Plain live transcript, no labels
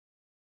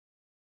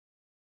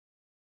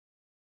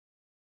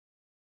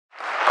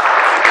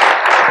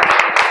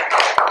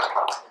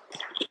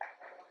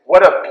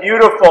What a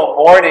beautiful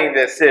morning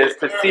this is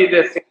to see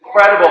this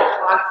incredible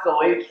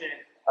constellation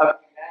of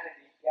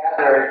humanity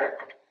gathered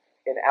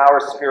in our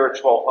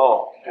spiritual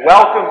home.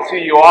 Welcome to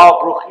you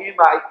all. Bruchim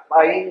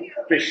ha'bayim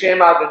b'shem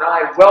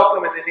Adonai.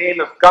 Welcome in the name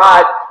of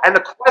God. And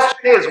the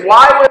question is,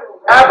 why would a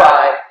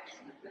rabbi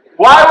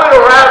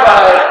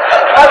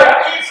have an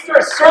Easter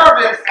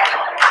service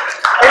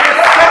in the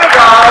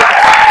synagogue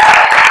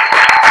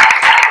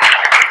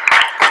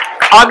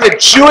on the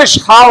Jewish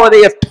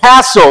holiday of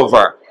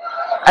Passover?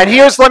 And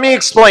let me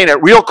explain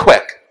it real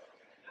quick.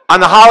 On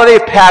the holiday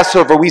of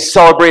Passover, we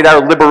celebrate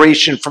our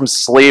liberation from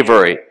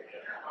slavery.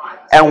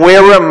 And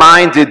we're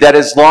reminded that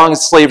as long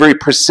as slavery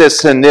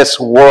persists in this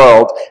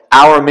world,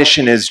 our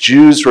mission as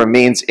Jews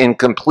remains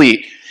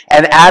incomplete.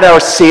 And at our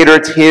Seder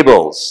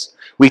tables,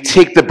 we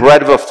take the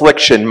bread of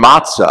affliction,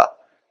 matzah,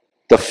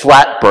 the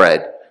flat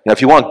bread. Now,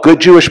 if you want good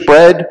Jewish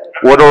bread,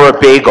 order a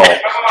bagel.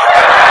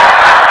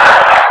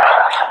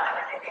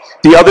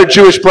 The other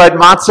Jewish bread,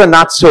 matzah,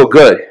 not so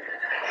good.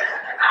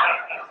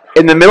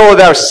 In the middle of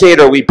our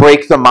Seder, we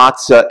break the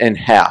matzah in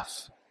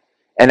half.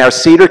 And our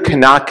Seder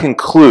cannot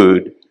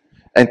conclude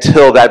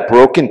until that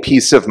broken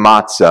piece of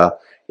matzah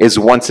is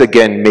once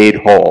again made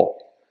whole.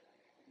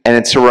 And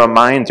it's a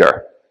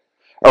reminder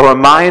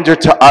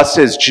to us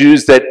as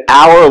Jews that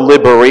our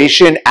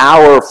liberation,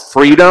 our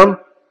freedom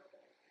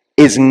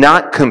is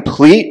not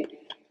complete.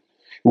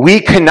 We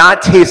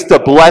cannot taste the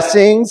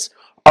blessings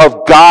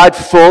of God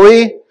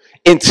fully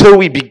until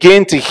we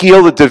begin to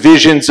heal the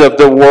divisions of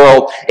the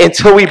world,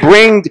 until we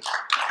bring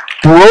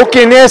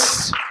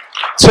brokenness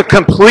to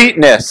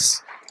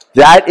completeness.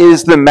 That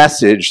is the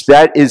message.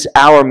 That is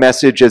our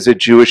message as a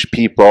Jewish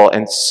people.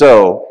 And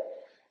so,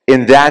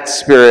 in that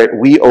spirit,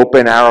 we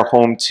open our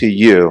home to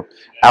you,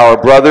 our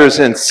brothers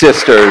and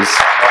sisters.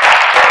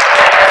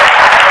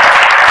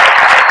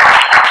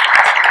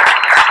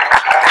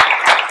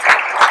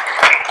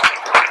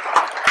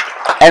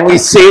 And we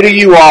say to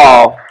you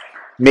all,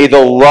 may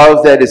the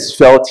love that is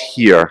felt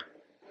here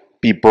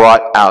be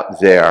brought out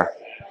there.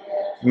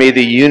 May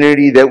the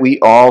unity that we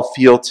all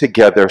feel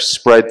together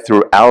spread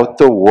throughout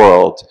the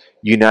world,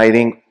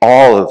 uniting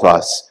all of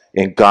us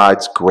in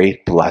God's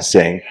great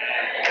blessing.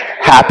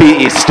 Happy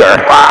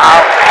Easter.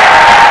 Wow.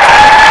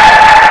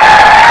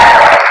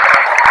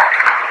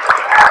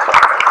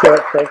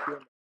 Thank you.